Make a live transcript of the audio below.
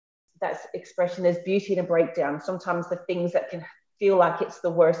that expression, there's beauty in a breakdown. Sometimes the things that can feel like it's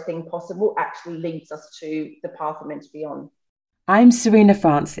the worst thing possible actually leads us to the path we're meant to be on. I'm Serena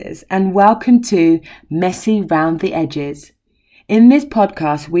Francis, and welcome to Messy Round the Edges. In this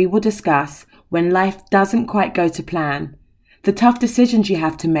podcast, we will discuss when life doesn't quite go to plan, the tough decisions you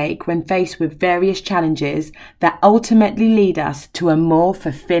have to make when faced with various challenges that ultimately lead us to a more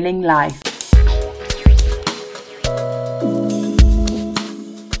fulfilling life.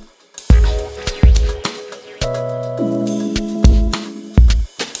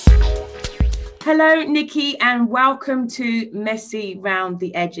 Hello, Nikki, and welcome to Messy Round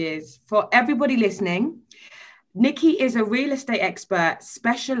the Edges. For everybody listening, Nikki is a real estate expert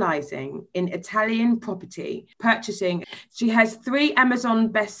specializing in Italian property purchasing. She has 3 Amazon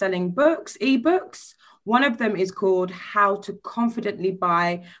best-selling ebooks. One of them is called How to Confidently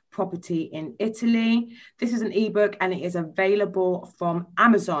Buy Property in Italy. This is an ebook and it is available from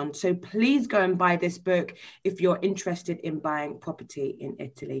Amazon. So please go and buy this book if you're interested in buying property in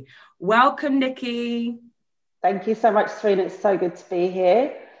Italy. Welcome, Nikki. Thank you so much, Serena. It's so good to be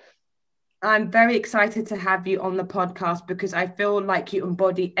here. I'm very excited to have you on the podcast because I feel like you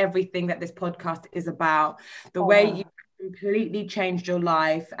embody everything that this podcast is about. The way you completely changed your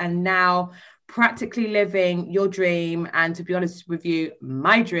life and now practically living your dream, and to be honest with you,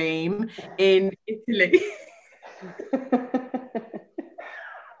 my dream in Italy.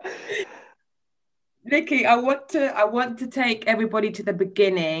 Nikki, I want to take everybody to the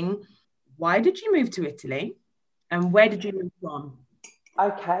beginning. Why did you move to Italy and where did you move from?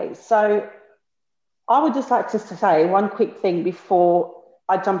 Okay, so I would just like to say one quick thing before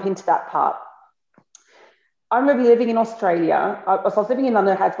I jump into that part. I remember living in Australia. I was living in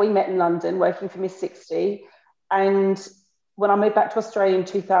London, we met in London, working for Miss 60. And when I moved back to Australia in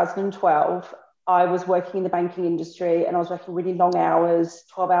 2012, I was working in the banking industry and I was working really long hours,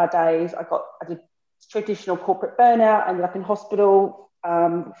 12-hour days. I did traditional corporate burnout, ended up in hospital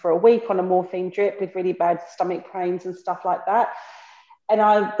for a week on a morphine drip with really bad stomach pains and stuff like that. And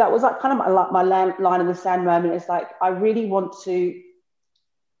that was like kind of my line in the sand moment. It's like, I really want to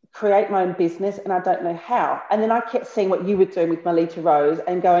create my own business and I don't know how. And then I kept seeing what you were doing with Melita Rose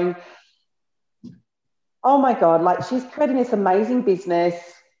and going, oh my God, like she's creating this amazing business.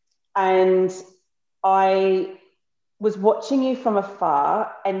 And I was watching you from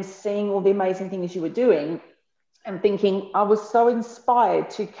afar and seeing all the amazing things you were doing and thinking I was so inspired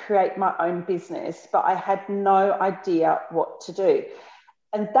to create my own business, but I had no idea what to do.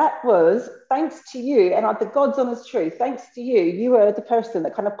 And that was thanks to you, and the God's honest truth, thanks to you, you were the person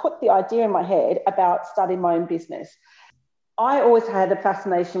that kind of put the idea in my head about starting my own business. I always had a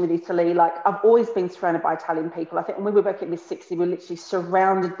fascination with Italy. Like I've always been surrounded by Italian people. I think when we were working at Miss 60, we were literally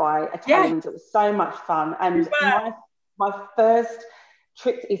surrounded by Italians. Yeah. It was so much fun. And my first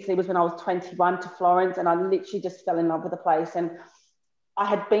trip to Italy was when I was 21 to Florence, and I literally just fell in love with the place. And I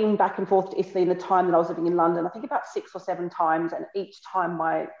had been back and forth to Italy in the time that I was living in London, I think about 6 or 7 times. And each time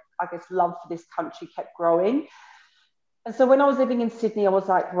my, love for this country kept growing. And so when I was living in Sydney, I was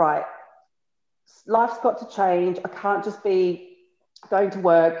like, right, life's got to change. I can't just be going to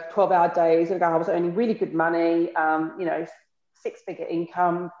work 12-hour days. I was earning really good money, 6-figure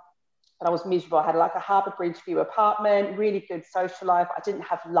income, but I was miserable. I had like a Harbour Bridge view apartment, really good social life. I didn't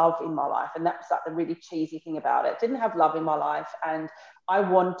have love in my life. And that was like the really cheesy thing about it. Didn't have love in my life. And I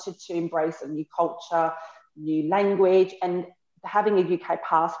wanted to embrace a new culture, new language, and having a UK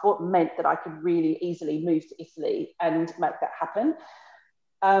passport meant that I could really easily move to Italy and make that happen.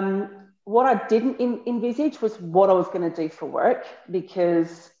 What I didn't envisage was what I was going to do for work,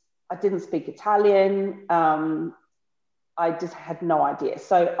 because I didn't speak Italian. I just had no idea.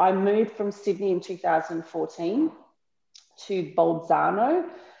 So I moved from Sydney in 2014 to Bolzano,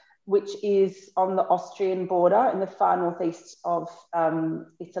 which is on the Austrian border in the far northeast of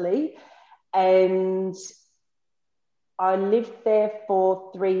Italy. And I lived there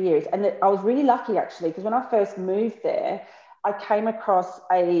for 3 years. And I was really lucky, actually, because when I first moved there, I came across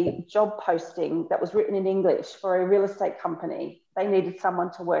a job posting that was written in English for a real estate company. They needed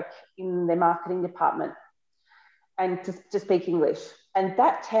someone to work in their marketing department and to speak English. And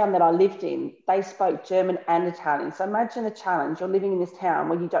that town that I lived in, they spoke German and Italian. So imagine the challenge. You're living in this town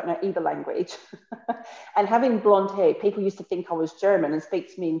where you don't know either language. And having blonde hair, people used to think I was German and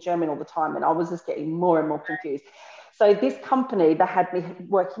speak to me in German all the time. And I was just getting more and more confused. So this company, they had me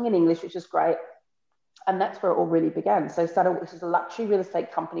working in English, which was great. And that's where it all really began. So this is a luxury real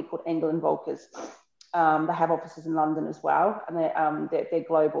estate company called Engel and Volkers. They have offices in London as well, and they're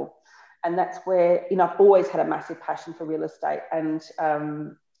global. And that's where, I've always had a massive passion for real estate. And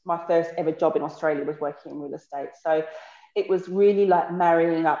my first ever job in Australia was working in real estate. So it was really like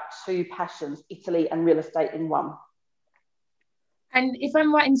marrying up two passions, Italy and real estate in one. And if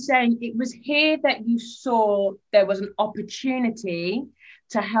I'm right in saying it was here that you saw there was an opportunity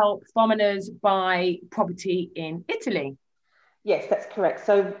to help foreigners buy property in Italy. Yes, that's correct.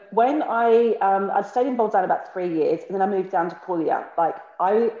 So when I stayed in Bolzano about 3 years, and then I moved down to Puglia. Like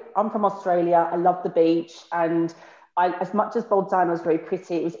I'm from Australia. I love the beach, and as much as Bolzano was very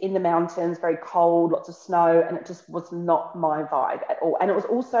pretty, it was in the mountains, very cold, lots of snow, and it just was not my vibe at all. And it was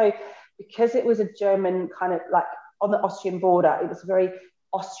also because it was a German kind of like on the Austrian border. It was a very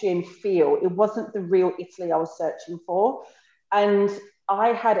Austrian feel. It wasn't the real Italy I was searching for, and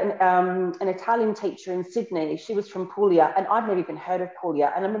I had an Italian teacher in Sydney. She was from Puglia, and I've never even heard of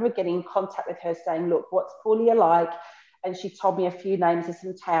Puglia. And I remember getting in contact with her saying, look, what's Puglia like? And she told me a few names of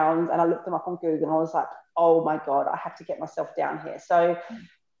some towns, and I looked them up on Google, and I was like, oh my God, I have to get myself down here. So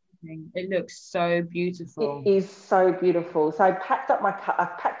it looks so beautiful. It is so beautiful. So I packed up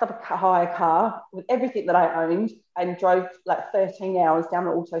a hire car with everything that I owned and drove like 13 hours down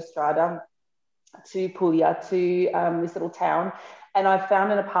the Autostrada to Puglia, to this little town. And I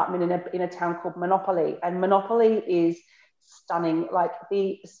found an apartment in a town called Monopoli. And Monopoli is stunning, like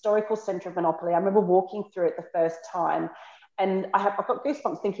the historical centre of Monopoli. I remember walking through it the first time, and I've got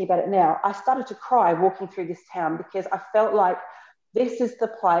goosebumps thinking about it now. I started to cry walking through this town because I felt like this is the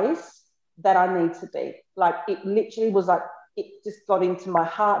place that I need to be. Like it literally was like, it just got into my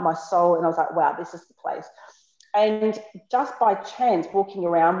heart, my soul, and I was like, wow, this is the place. And just by chance, walking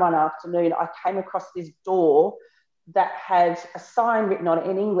around one afternoon, I came across this door that had a sign written on it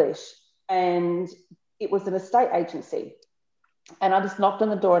in English, and it was an estate agency. And I just knocked on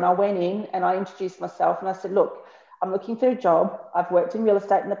the door, and I went in and I introduced myself, and I said, look, I'm looking for a job. I've worked in real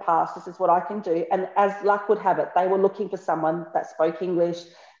estate in the past. This is what I can do. And as luck would have it, they were looking for someone that spoke English,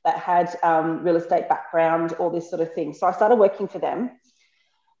 that had real estate background, all this sort of thing. So I started working for them.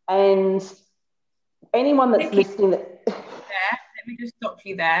 And anyone that's listening let me just stop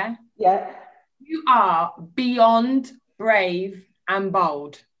you there. Yeah. You are beyond brave and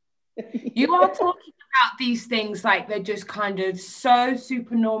bold. You are talking about these things like they're just kind of so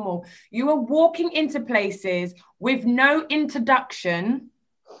super normal. You are walking into places with no introduction.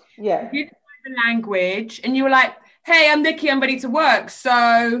 Yeah. You didn't know the language, and you were like, hey, I'm Nikki, I'm ready to work.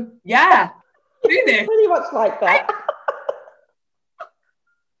 So yeah, do this. Pretty much like that.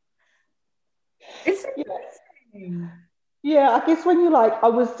 It's amazing. Yeah, I guess when you're like, I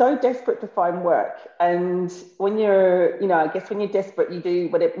was so desperate to find work. And when you're, I guess when you're desperate, you do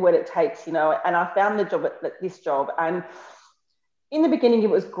what it takes, and I found the job at this job. And in the beginning, it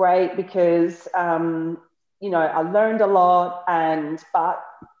was great because, I learned a lot. But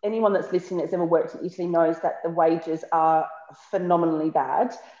anyone that's listening that's ever worked in Italy knows that the wages are phenomenally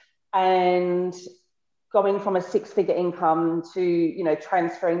bad. And going from a six-figure income to,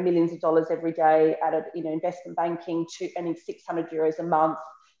 transferring millions of dollars every day out of, investment banking to earning €600 a month,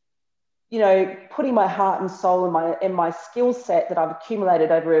 putting my heart and soul and my skill set that I've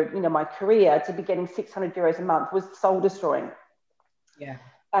accumulated over, my career to be getting €600 a month was soul destroying. Yeah.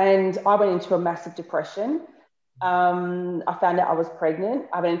 And I went into a massive depression. I found out I was pregnant.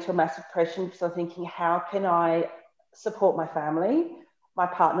 I went into a massive depression because I was thinking, how can I support my family? My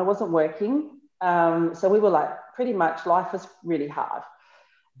partner wasn't working. So we were like, pretty much life was really hard.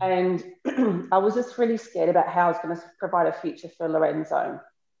 And I was just really scared about how I was going to provide a future for Lorenzo.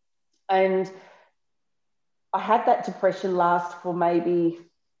 And I had that depression last for maybe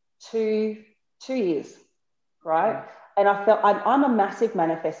two years, right? And I felt I'm a massive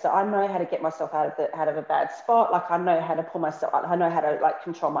manifester. I know how to get myself out of a bad spot. Like I know how to pull myself out. I know how to like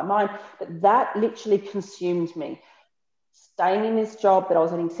control my mind. But that literally consumed me. Staying in this job that I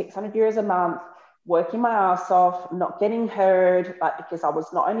was earning €600 a month, working my ass off, not getting heard, like because I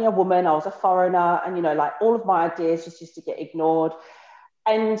was not only a woman, I was a foreigner, and like all of my ideas just used to get ignored.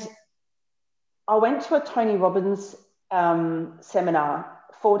 And I went to a Tony Robbins seminar,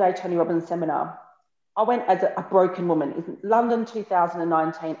 4-day Tony Robbins seminar. I went as a broken woman. In London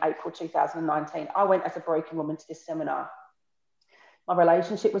 2019, April 2019, I went as a broken woman to this seminar. My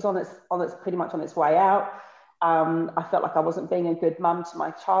relationship was pretty much on its way out. I felt like I wasn't being a good mum to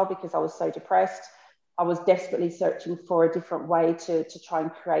my child because I was so depressed. I was desperately searching for a different way to try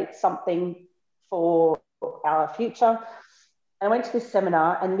and create something for our future. And I went to this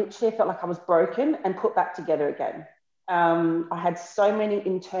seminar and literally I felt like I was broken and put back together again. I had so many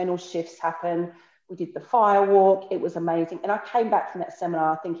internal shifts happen. We did the fire walk. It was amazing. And I came back from that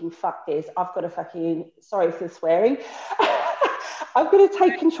seminar thinking, fuck this. I've got to fucking, sorry for swearing. I've got to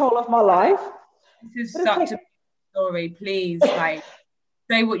take control of my life. This is such a story. Please, like,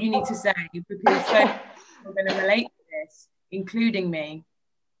 say what you need to say because so people are going to relate to this, including me?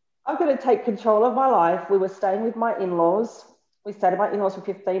 I'm going to take control of my life. We were staying with my in-laws. We stayed with my in-laws for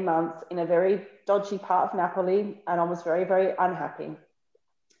 15 months in a very dodgy part of Napoli, and I was very, very unhappy.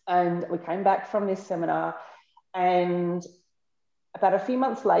 And we came back from this seminar, and about a few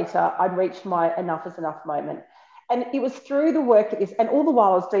months later, I'd reached my enough is enough moment. And it was through the work at this, and all the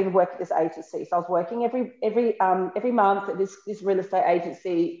while I was doing work at this agency. So I was working every month at this real estate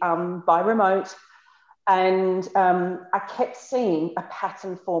agency by remote. And I kept seeing a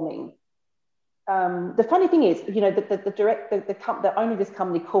pattern forming. The funny thing is, you know, the owner of this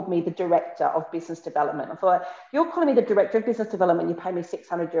company called me the director of business development. I thought, you're calling me the director of business development, you pay me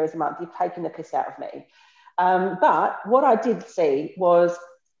 €600 a month, you've taken the piss out of me. But what I did see was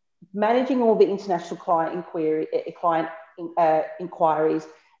managing all the international client inquiries.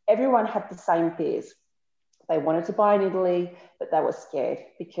 Everyone had the same fears. They wanted to buy in Italy, but they were scared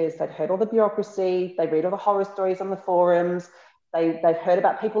because they'd heard all the bureaucracy, they read all the horror stories on the forums, they've heard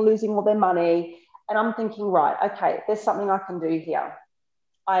about people losing all their money. And I'm thinking, right, okay, there's something I can do here.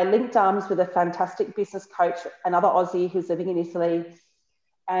 I linked arms with a fantastic business coach, another Aussie who's living in Italy.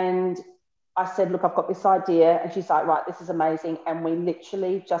 And I said, look, I've got this idea. And she's like, right, this is amazing. And we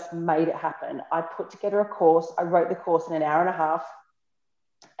literally just made it happen. I put together a course. I wrote the course in an hour and a half.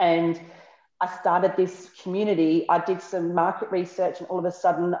 And I started this community. I did some market research, and all of a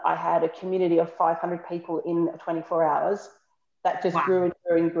sudden I had a community of 500 people in 24 hours. That just grew and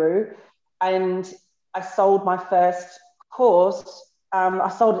grew and grew. And I sold my first course. I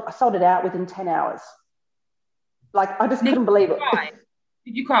sold it out within 10 hours. Like, I just couldn't believe it.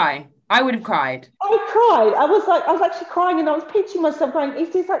 Did you cry? I would have cried. I cried. I was actually crying, and I was pinching myself going, is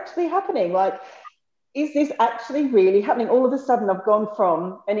this actually happening? Like, is this actually really happening? All of a sudden, I've gone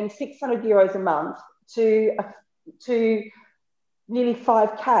from earning €600 a month to nearly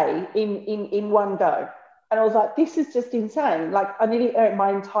 5K in one go. And I was like, this is just insane. Like, I nearly earned my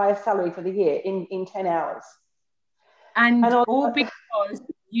entire salary for the year in 10 hours. And all like, because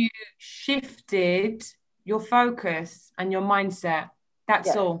you shifted your focus and your mindset.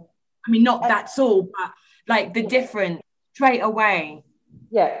 That's all. I mean, not that's all, but like the difference straight away.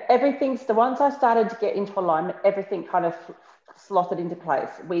 Yeah, once I started to get into alignment, everything kind of slotted into place.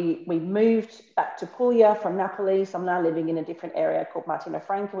 We moved back to Puglia from Napoli, so I'm now living in a different area called Martina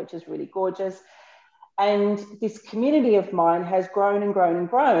Franca, which is really gorgeous. And this community of mine has grown and grown and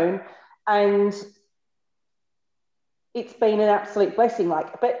grown, and it's been an absolute blessing.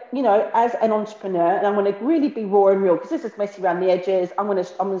 Like, but you know, as an entrepreneur, and I'm going to really be raw and real because this is messy around the edges. I'm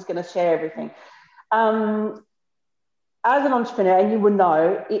just going to share everything. As an entrepreneur, and you will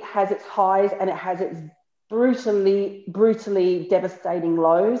know, it has its highs and it has its brutally devastating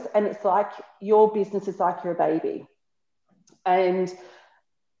lows. And it's like your business is like your baby. And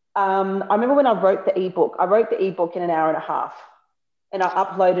I remember when I wrote the ebook in an hour and a half, and I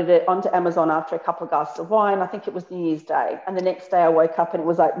uploaded it onto Amazon after a couple of glasses of wine. I think it was New Year's Day. And the next day I woke up and it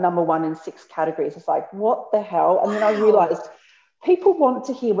was like #1 in 6 categories. It's like, what the hell? And then I realized people want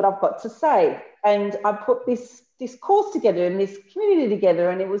to hear what I've got to say. And I put this course together and this community together,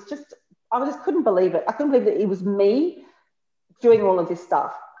 and it was just, I just couldn't believe it. I couldn't believe that it was me doing all of this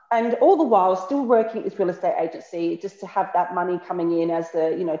stuff. And all the while still working at this real estate agency just to have that money coming in as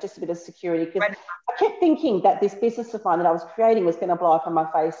the, you know, just a bit of security. Because I kept thinking that this business of mine that I was creating was going to blow up in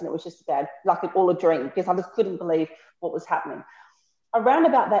my face, and it was just all a dream, because I just couldn't believe what was happening. Around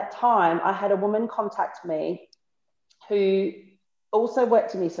about that time, I had a woman contact me who also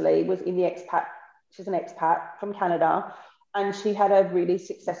worked in Italy, was in the expat. She's an expat from Canada, and she had a really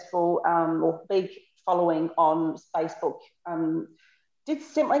successful or big following on Facebook. Did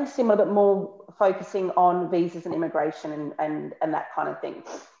something similar, but more focusing on visas and immigration and that kind of thing.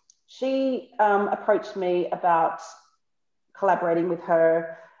 She approached me about collaborating with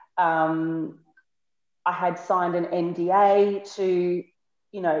her. I had signed an NDA to,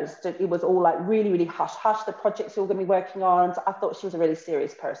 you know, it was all like really, really hush-hush. The projects we were going to be working on. So I thought she was a really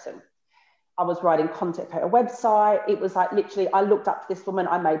serious person. I was writing content for her website. It was like literally, I looked up to this woman.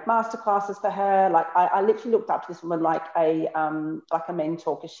 I made masterclasses for her. Like I literally looked up to this woman like a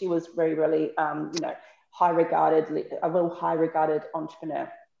mentor, because she was very, really, you know, a real high regarded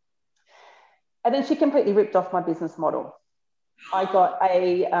entrepreneur. And then she completely ripped off my business model. I got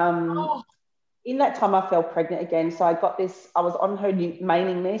in that time I fell pregnant again. So I was on her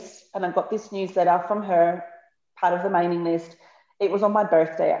mailing list, and I got this newsletter from her, part of the mailing list. It was on my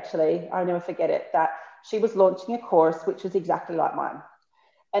birthday, actually. I'll never forget it, that she was launching a course which was exactly like mine.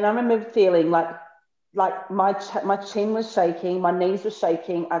 And I remember feeling like my chin was shaking, my knees were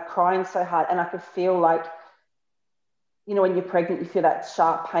shaking, I was crying so hard, and I could feel like you know, when you're pregnant, you feel that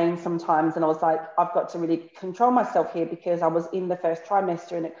sharp pain sometimes. And I was like, I've got to really control myself here, because I was in the first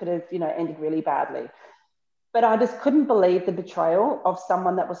trimester and it could have, you know, ended really badly. But I just couldn't believe the betrayal of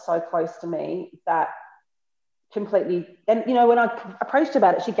someone that was so close to me, that completely, and, you know, when I approached her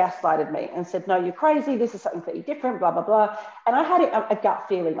about it, she gaslighted me and said, no, you're crazy. This is something completely different, blah, blah, blah. And I had a gut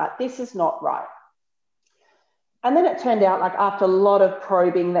feeling like, this is not right. And then it turned out, like, after a lot of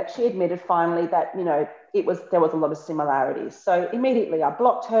probing, that she admitted finally that, you know, there was a lot of similarities. So immediately I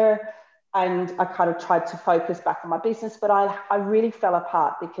blocked her, and I kind of tried to focus back on my business, but I really fell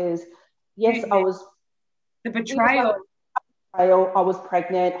apart, because yes, I was the betrayal. I was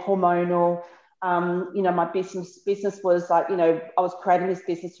pregnant, hormonal. You know, my business was like, you know, I was creating this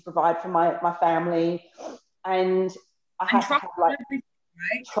business to provide for my family, and I had to have like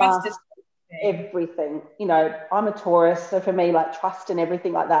trust everything. You know, I'm a Taurus, so for me, like, trust and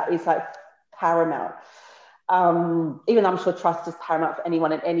everything like that is like paramount. Even though I'm sure trust is paramount for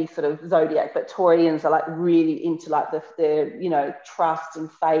anyone in any sort of zodiac, but Taurians are like really into like the you know, trust and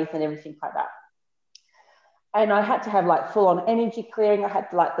faith and everything like that. And I had to have like full on energy clearing. I had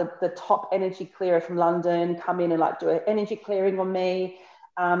to, like, the top energy clearer from London come in and like do an energy clearing on me,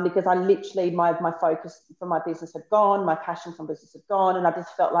 because I literally, my focus for my business had gone, my passion for business had gone, and I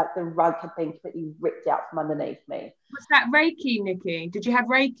just felt like the rug had been completely ripped out from underneath me. Was that Reiki, Nikki? Did you have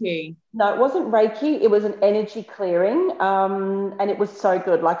Reiki? No, it wasn't Reiki. It was an energy clearing, and it was so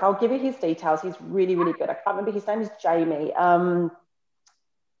good. Like, I'll give you his details. He's really, really good. I can't remember. His name is Jamie.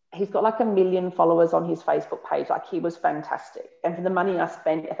 He's got like 1 million followers on his Facebook page. Like, he was fantastic. And for the money I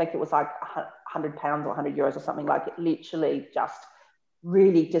spent, I think it was like £100 or €100 or something. Like, it literally just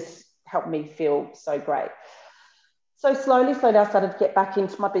really just helped me feel so great. So slowly, I started to get back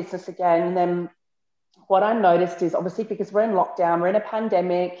into my business again. And then what I noticed is, obviously, because we're in lockdown, we're in a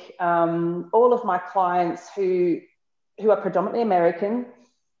pandemic, all of my clients who are predominantly American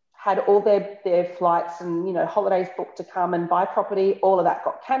had all their flights and, you know, holidays booked to come and buy property. All of that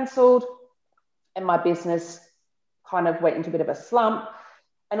got cancelled, and my business kind of went into a bit of a slump.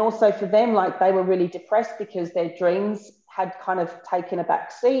 And also for them, like, they were really depressed because their dreams had kind of taken a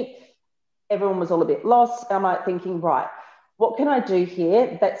back seat. Everyone was all a bit lost. And I'm like thinking, right, what can I do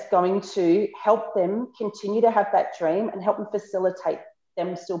here that's going to help them continue to have that dream and help them facilitate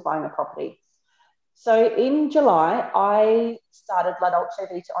them still buying a property? So in July, I started La Dolce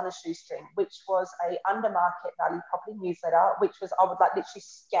Vita on a Shoestring, which was a under market value property newsletter, which was, I would like literally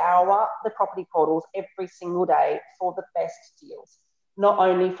scour the property portals every single day for the best deals, not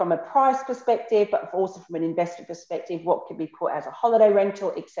only from a price perspective, but also from an investor perspective, what could be put as a holiday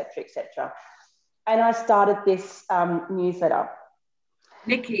rental, et cetera, et cetera. And I started this newsletter.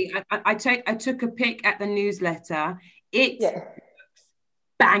 Nikki, I took a pic at the newsletter. It's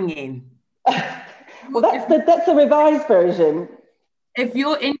banging. Well, that's the revised version. If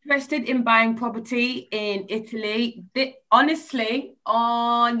you're interested in buying property in Italy, honestly,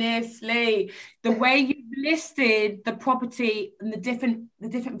 the way you've listed the property and the different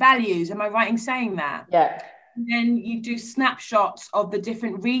values, am I right in saying that? Yeah. And then you do snapshots of the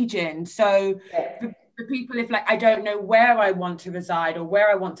different regions. So for people, if like, I don't know where I want to reside or where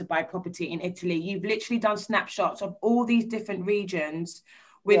I want to buy property in Italy, you've literally done snapshots of all these different regions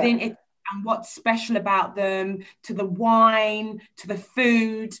within Italy, and what's special about them, to the wine, to the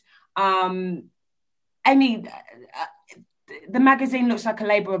food. The magazine looks like a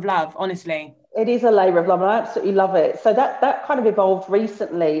labor of love, honestly. It is a labor of love, and I absolutely love it. So that kind of evolved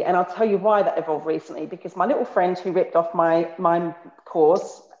recently, and I'll tell you why that evolved recently, because my little friend who ripped off my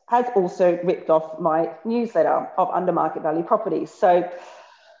course has also ripped off my newsletter of under market value properties. So,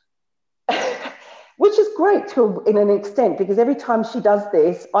 which is great in an extent, because every time she does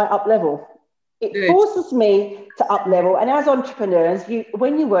this, I up level. It forces me to up level. And as entrepreneurs,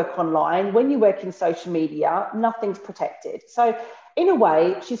 when you work online, when you work in social media, nothing's protected. So in a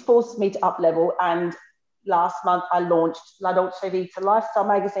way, she's forced me to up level. And last month I launched La Dolce Vita Lifestyle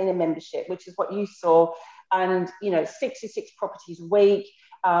Magazine and Membership, which is what you saw. And, 66 properties a week,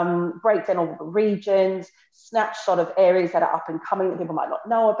 breakdown of the regions, snapshot of areas that are up and coming that people might not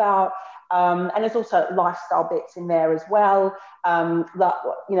know about. And there's also lifestyle bits in there as well.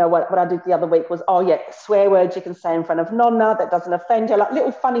 What I did the other week was, swear words you can say in front of Nonna that doesn't offend her, like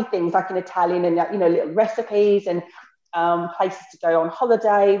little funny things like in Italian, and little recipes and places to go on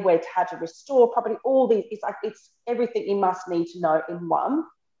holiday, how to restore property, all these. It's everything you must need to know in one.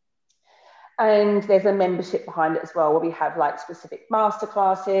 And there's a membership behind it as well, where we have like specific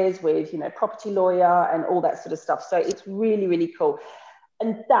masterclasses with, property lawyer and all that sort of stuff. So it's really, really cool.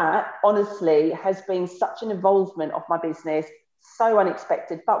 And that honestly has been such an involvement of my business, so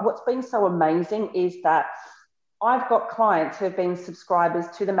unexpected. But what's been so amazing is that I've got clients who have been subscribers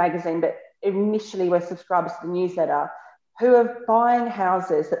to the magazine, but initially were subscribers to the newsletter, who are buying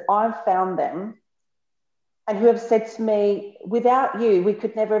houses that I've found them and who have said to me, without you, we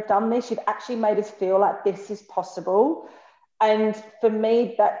could never have done this. You've actually made us feel like this is possible. And for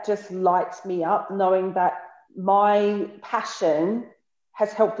me, that just lights me up, knowing that my passion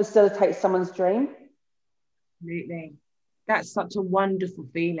has helped facilitate someone's dream. Absolutely. That's such a wonderful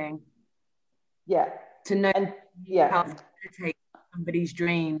feeling. Yeah. To know how to facilitate somebody's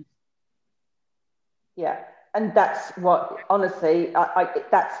dream. Yeah. And that's what, honestly,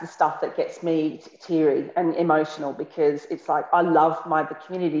 that's the stuff that gets me teary and emotional, because it's like, I love the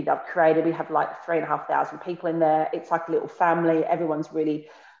community that I've created. We have like 3,500 people in there. It's like a little family. Everyone's really,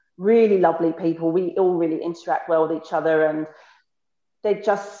 really lovely people. We all really interact well with each other, and they're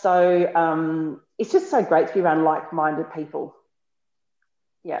just so, it's just so great to be around like-minded people.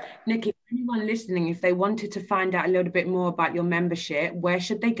 Yeah. Nikki, anyone listening, if they wanted to find out a little bit more about your membership, where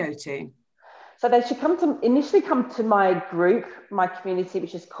should they go to? So they should initially come to my group, my community,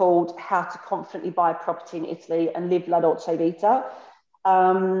 which is called How to Confidently Buy Property in Italy and Live La Dolce Vita.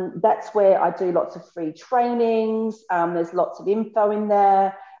 That's where I do lots of free trainings. There's lots of info in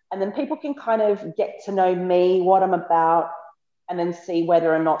there. And then people can kind of get to know me, what I'm about, and then see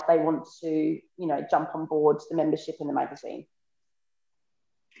whether or not they want to, jump on board the membership in the magazine.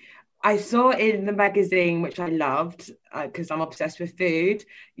 I saw in the magazine, which I loved because I'm obsessed with food,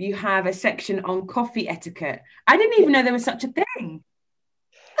 you have a section on coffee etiquette. I didn't even know there was such a thing.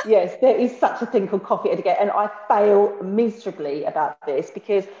 Yes, there is such a thing called coffee etiquette, and I fail miserably about this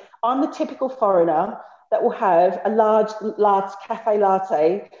because I'm the typical foreigner that will have a large cafe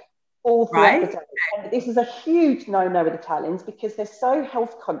latte all throughout the day. And this is a huge no-no with Italians because they're so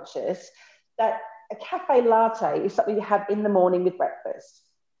health conscious that a cafe latte is something you have in the morning with breakfast,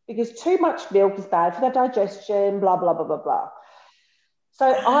 because too much milk is bad for their digestion, blah, blah, blah, blah, blah. So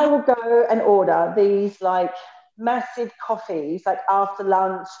I will go and order these like massive coffees, like after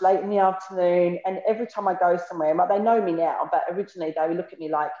lunch, late in the afternoon. And every time I go somewhere, they know me now, but originally they would look at me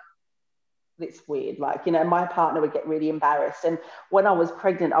like, it's weird. Like, my partner would get really embarrassed. And when I was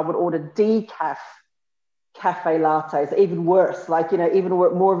pregnant, I would order decaf cafe lattes, even worse, like, even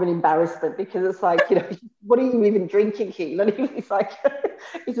more of an embarrassment, because it's like, what are you even drinking here? It's like,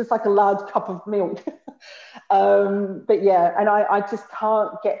 it's just like a large cup of milk. But yeah, and I just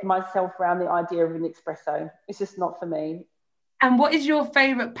can't get myself around the idea of an espresso. It's just not for me. And what is your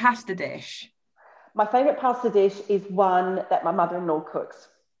favorite pasta dish? My favorite pasta dish is one that my mother-in-law cooks.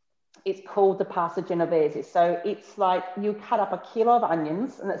 It's called the pasta genovese. So it's like you cut up a kilo of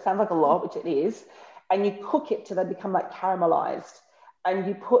onions, and it sounds like a lot, which it is, and you cook it till they become like caramelized. And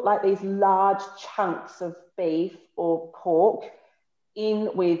you put like these large chunks of beef or pork in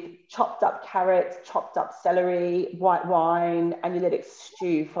with chopped up carrots, chopped up celery, white wine, and you let it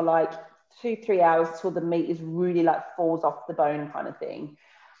stew for like 2-3 hours till the meat is really like falls off the bone kind of thing.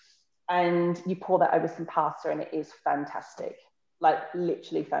 And you pour that over some pasta, and it is fantastic. Like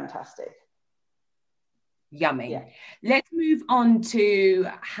literally fantastic. Yummy. Yeah. Let's move on to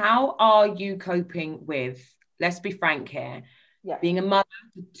how are you coping with, let's be frank here, being a mother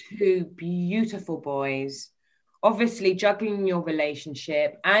to 2 beautiful boys, obviously juggling your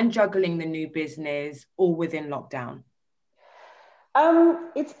relationship and juggling the new business all within lockdown?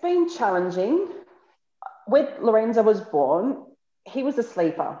 It's been challenging. When Lorenzo was born, he was a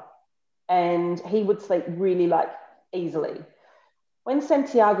sleeper and he would sleep really like easily. When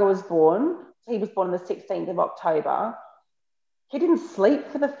Santiago was born, he was born on the 16th of October, he didn't sleep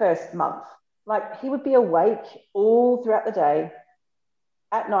for the first month. Like he would be awake all throughout the day,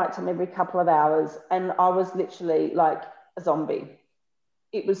 at night time every couple of hours, and I was literally like a zombie.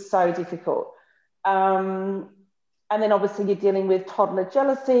 It was so difficult. And then obviously you're dealing with toddler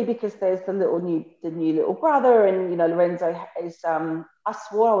jealousy because there's the new little brother, and Lorenzo is. I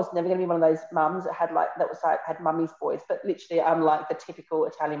swore I was never going to be one of those mums that had mummy's boys, but literally I'm like the typical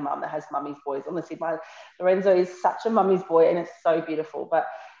Italian mum that has mummy's boys. Honestly, Lorenzo is such a mummy's boy, and it's so beautiful. But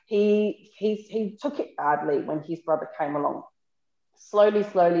he took it badly when his brother came along. Slowly,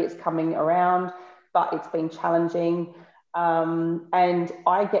 it's coming around, but it's been challenging. And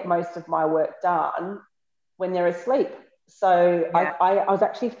I get most of my work done when they're asleep. So yeah. I was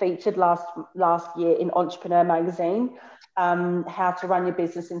actually featured last year in Entrepreneur magazine, how to run your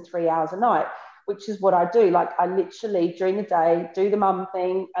business in 3 hours a night, which is what I do. Like I literally during the day do the mum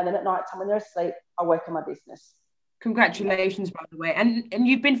thing, and then at night time when they're asleep, I work on my business. Congratulations, by the way. And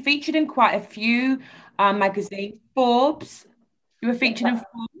you've been featured in quite a few magazines. Forbes, you were featured in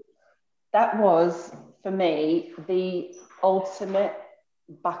Forbes. That was, for me, the ultimate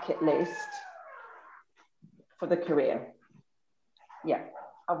bucket list for the career. Yeah,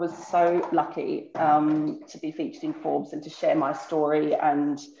 I was so lucky to be featured in Forbes and to share my story.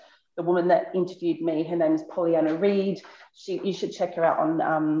 And the woman that interviewed me, her name is Pollyanna Reid. You should check her out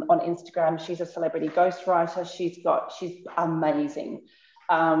on Instagram. She's a celebrity ghostwriter. She's amazing.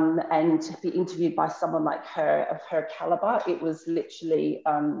 And to be interviewed by someone like her, of her caliber, it was literally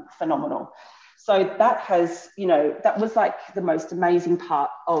phenomenal. So that that was like the most amazing part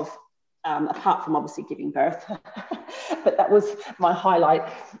of, apart from obviously giving birth, but that was my highlight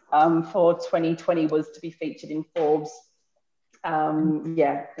for 2020, was to be featured in Forbes.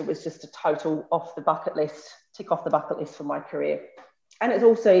 It was just a total tick off the bucket list for my career. And it's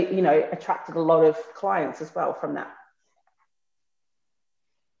also, attracted a lot of clients as well from that.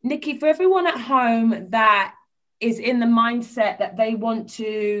 Nikki, for everyone at home that is in the mindset that they want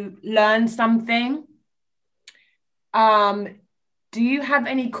to learn something, do you have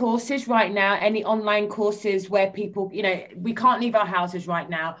any courses right now, any online courses where people, we can't leave our houses right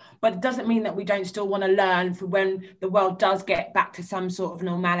now, but it doesn't mean that we don't still want to learn for when the world does get back to some sort of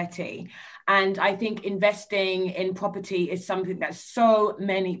normality. And I think investing in property is something that so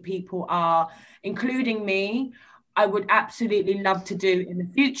many people are, including me, I would absolutely love to do in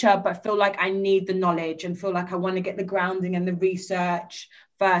the future, but feel like I need the knowledge and feel like I want to get the grounding and the research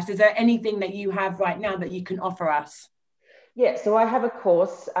first. Is there anything that you have right now that you can offer us? Yeah, so I have a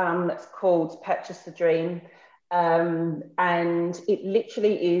course that's called Purchase the Dream. And it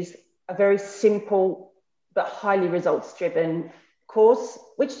literally is a very simple but highly results-driven course,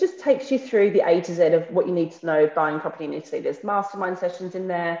 which just takes you through the A to Z of what you need to know buying property in Italy. There's mastermind sessions in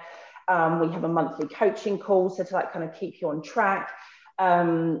there. We have a monthly coaching call, so to like kind of keep you on track.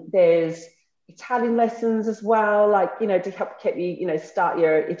 There's Italian lessons as well, like, to help keep you, start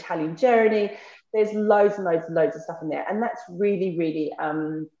your Italian journey. There's loads and loads and loads of stuff in there. And that's really, really,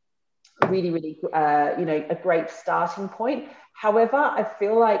 a great starting point. However, I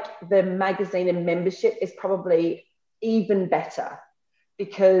feel like the magazine and membership is probably even better,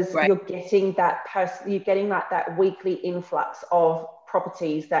 because right. You're getting that that weekly influx of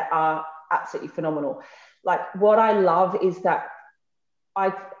properties that are absolutely phenomenal. Like, what I love is that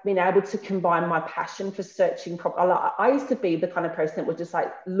I've been able to combine my passion for searching property. I used to be the kind of person that would just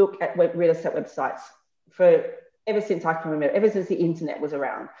like look at real estate websites ever since I can remember, ever since the internet was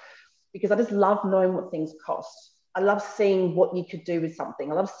around, because I just love knowing what things cost. I love seeing what you could do with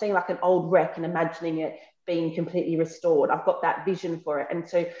something. I love seeing like an old wreck and imagining it being completely restored. I've got that vision for it. And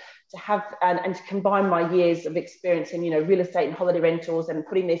so to have and to combine my years of experience in real estate and holiday rentals and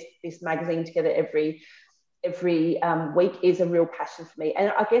putting this magazine together every week is a real passion for me.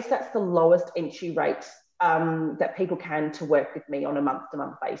 And I guess that's the lowest entry rate that people can to work with me on a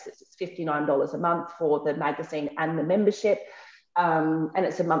month-to-month basis. It's $59 a month for the magazine and the membership. And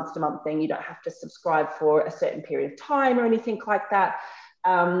it's a month-to-month thing. You don't have to subscribe for a certain period of time or anything like that.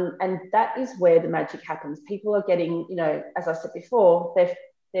 And that is where the magic happens. People are getting, as I said before,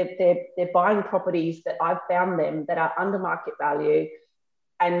 they're buying properties that I've found them that are under market value.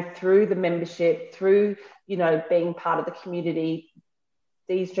 And through the membership, through, being part of the community,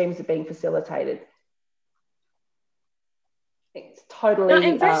 these dreams are being facilitated. It's totally... Now,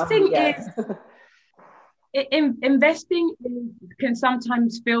 investing can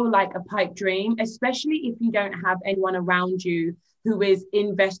sometimes feel like a pipe dream, especially if you don't have anyone around you who is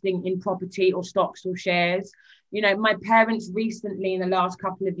investing in property or stocks or shares. My parents recently, in the last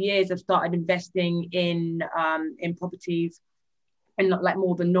couple of years, have started investing in properties and not like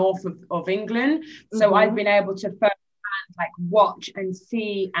more the north of England. So Mm-hmm. I've been able to firsthand like watch and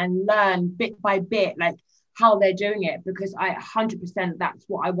see and learn bit by bit, like how they're doing it, because I 100% that's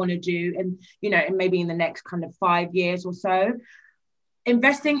what I want to do. And, and maybe in the next kind of 5 years or so.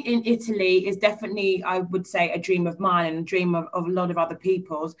 Investing in Italy is definitely, I would say, a dream of mine and a dream of a lot of other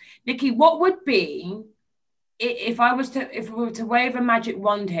people's. Nikki, what would be, if we were to wave a magic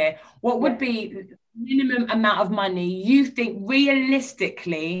wand here, what would be the minimum amount of money you think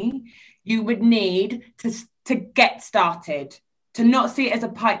realistically you would need to get started, to not see it as a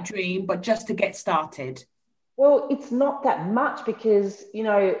pipe dream, but just to get started? Well, it's not that much because,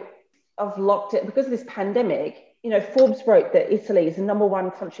 I've locked it because of this pandemic. Forbes wrote that Italy is the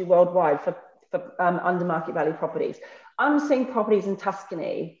 #1 country worldwide for under market value properties. I'm seeing properties in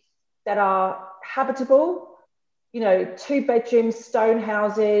Tuscany that are habitable, 2 bedrooms, stone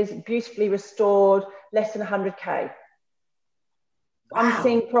houses, beautifully restored, less than 100K. Wow. I'm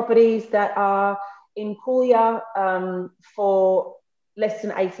seeing properties that are in Puglia for less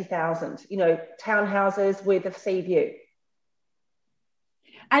than 80,000, townhouses with a sea view.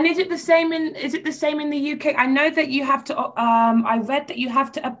 And is it the same in the UK? I know that you have to, I read that you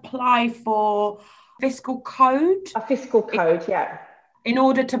have to apply for fiscal code? A fiscal code, yeah. In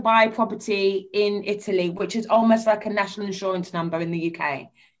order to buy property in Italy, which is almost like a national insurance number in the UK.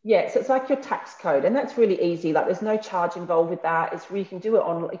 Yeah, so it's like your tax code, and that's really easy. Like, there's no charge involved with that. It's you can do it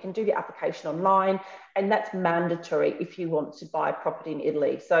on, you can do the application online, and that's mandatory if you want to buy property in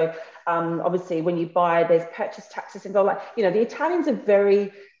Italy. So obviously, when you buy, there's purchase taxes involved. Like, you know, the Italians are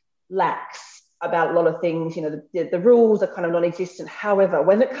very lax about a lot of things. You know, the rules are kind of non-existent. However,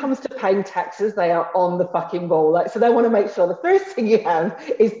 when it comes to paying taxes, they are on the fucking ball. Like, so they want to make sure the first thing you have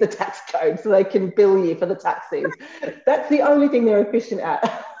is the tax code, so they can bill you for the taxes. That's the only thing they're efficient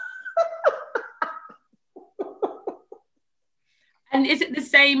at. And is it the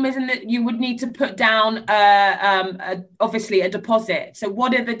same as in that you would need to put down obviously a deposit? So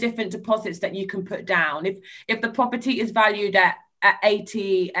what are the different deposits that you can put down? If the property is valued at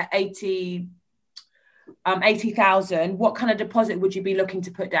 80,000, what kind of deposit would you be looking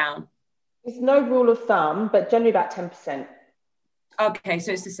to put down? There's no rule of thumb, but generally about 10%. Okay,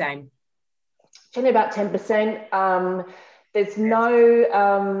 so it's the same. Generally about 10%. There's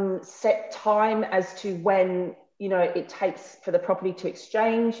no set time as to when, you know, it takes for the property to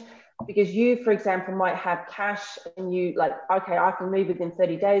exchange, because you, for example, might have cash and you like, okay, I can move within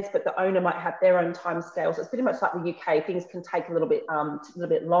 30 days, but the owner might have their own time scale. So it's pretty much like the UK. Things can take a little bit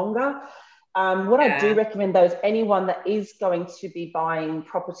longer. What I do recommend, though, is anyone that is going to be buying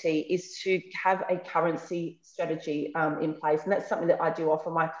property is to have a currency strategy in place. And that's something that I do offer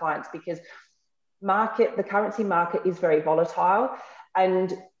my clients, because the currency market is very volatile,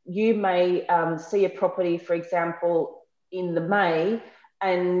 and you may see a property, for example, in the May,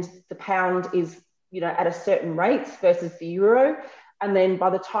 and the pound is, you know, at a certain rate versus the euro. And then by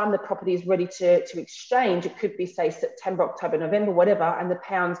the time the property is ready to exchange, it could be, say, September, October, November, whatever, and the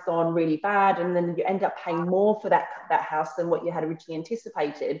pound's gone really bad. And then you end up paying more for that house than what you had originally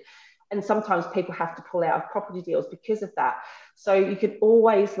anticipated. And sometimes people have to pull out of property deals because of that. So you could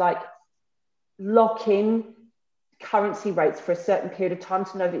always like lock in currency rates for a certain period of time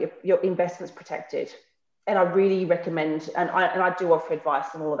to know that your investment's protected. And I really recommend, and I do offer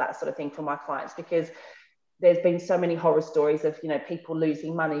advice and all of that sort of thing for my clients, because there's been so many horror stories of, you know, people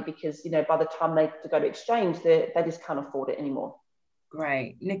losing money because, you know, by the time they go to exchange, they just can't afford it anymore.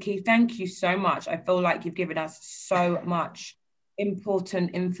 Great. Nikki, thank you so much. I feel like you've given us so much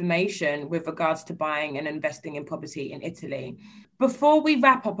important information with regards to buying and investing in property in Italy. Before we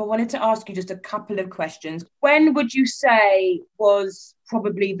wrap up, I wanted to ask you just a couple of questions. When would you say was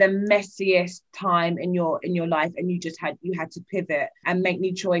probably the messiest time in your life, and you had to pivot and make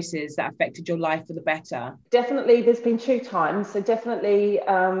new choices that affected your life for the better? Definitely, there's been 2 times. So definitely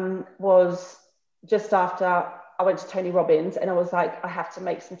was just after I went to Tony Robbins, and I was like, I have to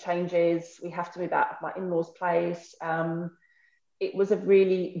make some changes. We have to move out of my in-laws' place. It was a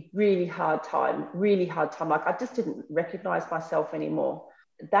really, really hard time. Like, I just didn't recognize myself anymore.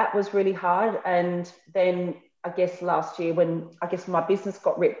 That was really hard. And then I guess last year, when my business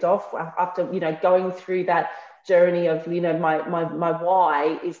got ripped off after, you know, going through that journey of, you know, my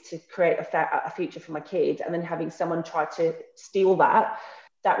why is to create a future for my kids, and then having someone try to steal that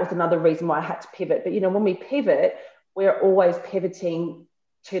was another reason why I had to pivot. But, you know, when we pivot, we're always pivoting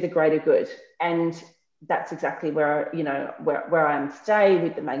to the greater good. And that's exactly where, you know, where I am today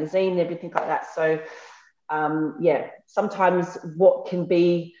with the magazine and everything like that. So sometimes what's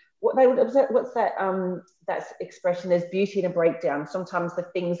that expression, there's beauty in a breakdown. Sometimes the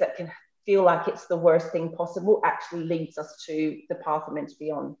things that can feel like it's the worst thing possible actually leads us to the path we're meant to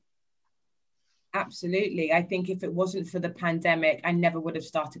be on. Absolutely. I think if it wasn't for the pandemic, I never would have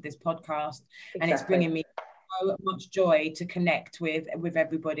started this podcast. Exactly. And it's bringing me so much joy to connect with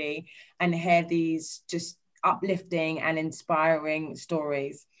everybody and hear these just uplifting and inspiring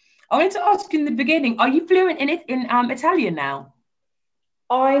stories. I wanted to ask in the beginning, are you fluent in Italian now?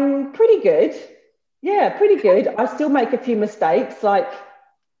 I'm pretty good. Yeah, pretty good. I still make a few mistakes. Like,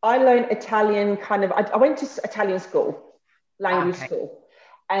 I learned Italian I went to Italian school, language school.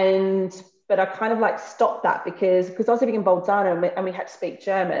 But I kind of like stopped that because I was living in Bolzano and we had to speak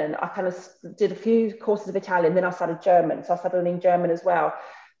German. I kind of did a few courses of Italian, then I started German. So I started learning German as well.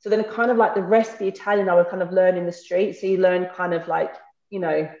 So then kind of like the rest of the Italian I would kind of learn in the street. So you learn kind of like, you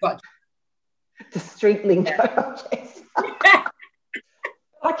know, the street lingo. Yeah.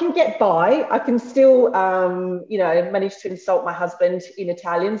 I can get by. I can still, you know, manage to insult my husband in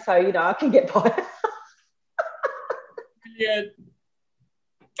Italian. So, you know, I can get by. Yeah.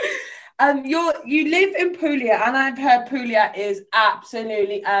 You live in Puglia, and I've heard Puglia is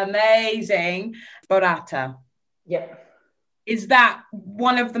absolutely amazing. Burrata. Yep. Is that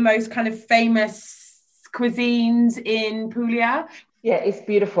one of the most kind of famous cuisines in Puglia? Yeah, it's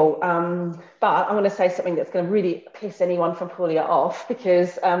beautiful. But I'm going to say something that's going to really piss anyone from Puglia off,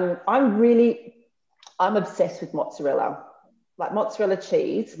 because I'm obsessed with mozzarella. Like, mozzarella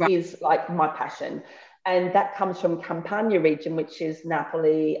cheese Right. is like my passion. And that comes from Campania region, which is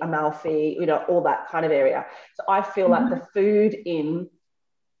Napoli, Amalfi, all that kind of area. So I feel like Mhm. the food in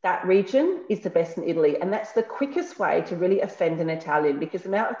that region is the best in Italy. And that's the quickest way to really offend an Italian, because the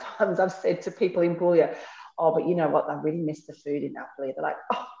amount of times I've said to people in Puglia, oh, but you know what? I really miss the food in Napoli. They're like,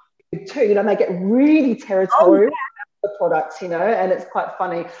 oh, you too. They get really Oh, territorial the products, and it's quite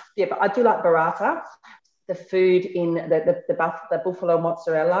funny. Yeah, but I do like burrata. The food in the buffalo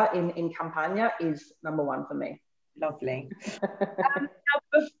mozzarella in Campania is number one for me. lovely. Now,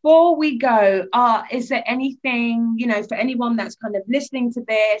 before we go, is there anything, for anyone that's kind of listening to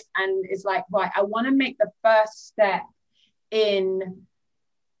this and is like, right, I want to make the first step in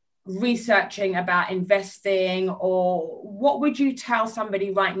researching about investing, or what would you tell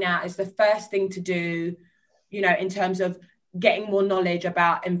somebody right now is the first thing to do, in terms of getting more knowledge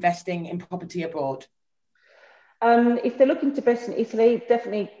about investing in property abroad? If they're looking to invest in Italy,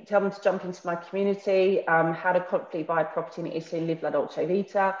 definitely tell them to jump into my community, how to confidently buy property in Italy, live la dolce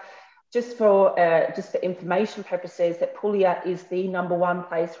vita. Just for information purposes, that Puglia is the number one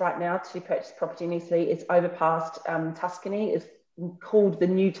place right now to purchase property in Italy. It's overpassed Tuscany. It's called the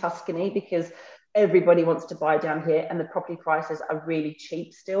new Tuscany because everybody wants to buy down here, and the property prices are really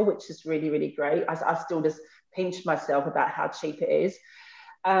cheap still, which is really, really great. I still just pinch myself about how cheap it is.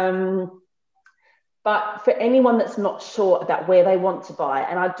 But for anyone that's not sure about where they want to buy,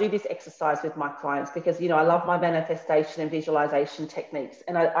 and I do this exercise with my clients because, I love my manifestation and visualization techniques.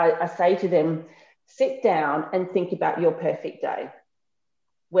 And I say to them, sit down and think about your perfect day.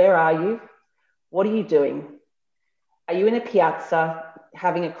 Where are you? What are you doing? Are you in a piazza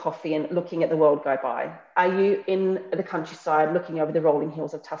having a coffee and looking at the world go by? Are you in the countryside looking over the rolling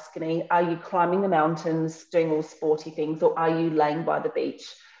hills of Tuscany? Are you climbing the mountains, doing all sporty things? Or are you laying by the beach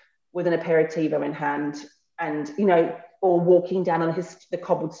with an aperitivo in hand and, or walking down on the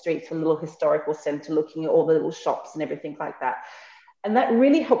cobbled streets of a little historical centre, looking at all the little shops and everything like that? And that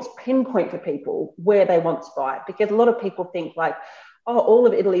really helps pinpoint for people where they want to buy, because a lot of people think like, oh, all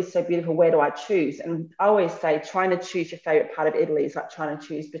of Italy is so beautiful, where do I choose? And I always say, trying to choose your favorite part of Italy is like trying to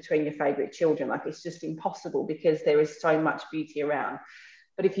choose between your favorite children. Like, it's just impossible because there is so much beauty around.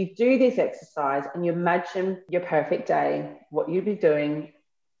 But if you do this exercise and you imagine your perfect day, what you'd be doing,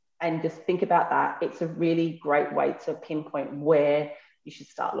 and just think about that, it's a really great way to pinpoint where you should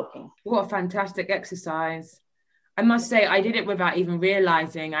start looking. What a fantastic exercise. I must say, I did it without even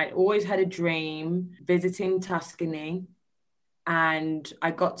realizing. I always had a dream visiting Tuscany, and I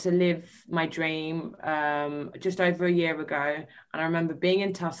got to live my dream just over a year ago. And I remember being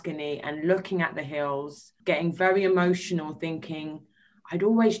in Tuscany and looking at the hills, getting very emotional, thinking I'd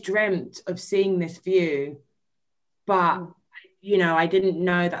always dreamt of seeing this view, but I didn't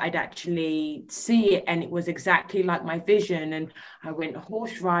know that I'd actually see it, and it was exactly like my vision. And I went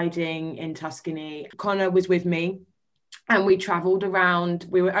horse riding in Tuscany. Connor was with me, and we traveled around.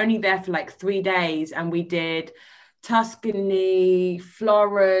 We were only there for like 3 days, and we did Tuscany,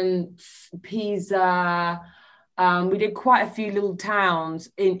 Florence, Pisa. We did quite a few little towns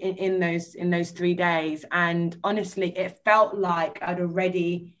in those 3 days, and honestly, it felt like I'd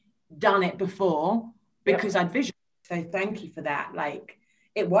already done it before because I'd visualized. So thank you for that. Like,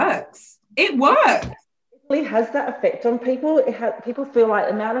 it works. It works. It really has that effect on people. People feel like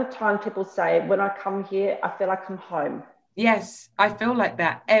the amount of time people say, when I come here, I feel like I'm home. Yes, I feel like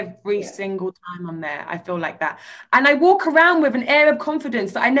that every single time I'm there. I feel like that. And I walk around with an air of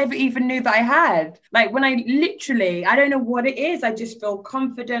confidence that I never even knew that I had. Like, when I don't know what it is. I just feel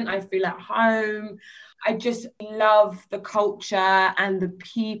confident. I feel at home. I just love the culture and the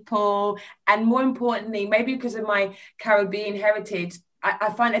people. And more importantly, maybe because of my Caribbean heritage,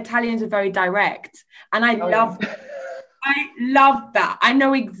 I find Italians are very direct. And I love that. I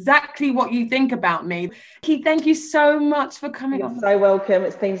know exactly what you think about me. Keith, thank you so much for coming on. You're so welcome.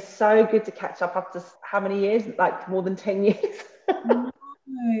 It's been so good to catch up after how many years? Like more than 10 years. No.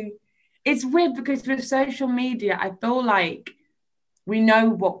 It's weird because with social media, I feel like we know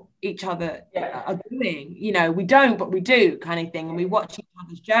what each other are doing. We don't, but we do, kind of thing. And we watch each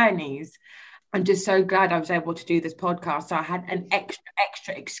other's journeys. I'm just so glad I was able to do this podcast. So I had an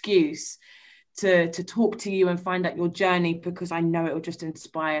extra excuse to talk to you and find out your journey, because I know it will just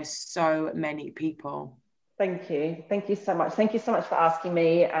inspire so many people. Thank you. Thank you so much. Thank you so much for asking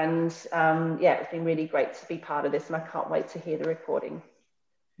me. And it's been really great to be part of this, and I can't wait to hear the recording.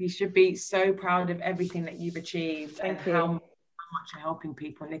 You should be so proud of everything that you've achieved. Thank you. How much you're helping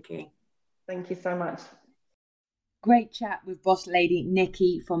people, Nikki. Thank you so much. Great chat with boss lady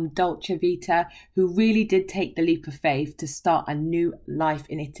Nikki from Dolce Vita, who really did take the leap of faith to start a new life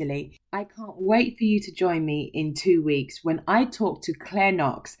in Italy. I can't wait for you to join me in 2 weeks when I talk to Claire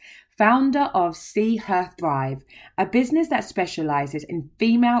Knox, founder of See Her Thrive, a business that specializes in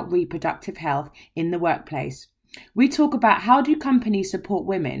female reproductive health in the workplace. We talk about how do companies support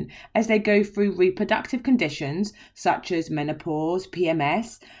women as they go through reproductive conditions such as menopause,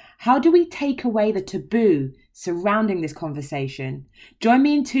 PMS. How do we take away the taboo surrounding this conversation? Join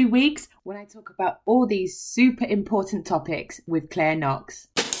me in 2 weeks when I talk about all these super important topics with Claire Knox.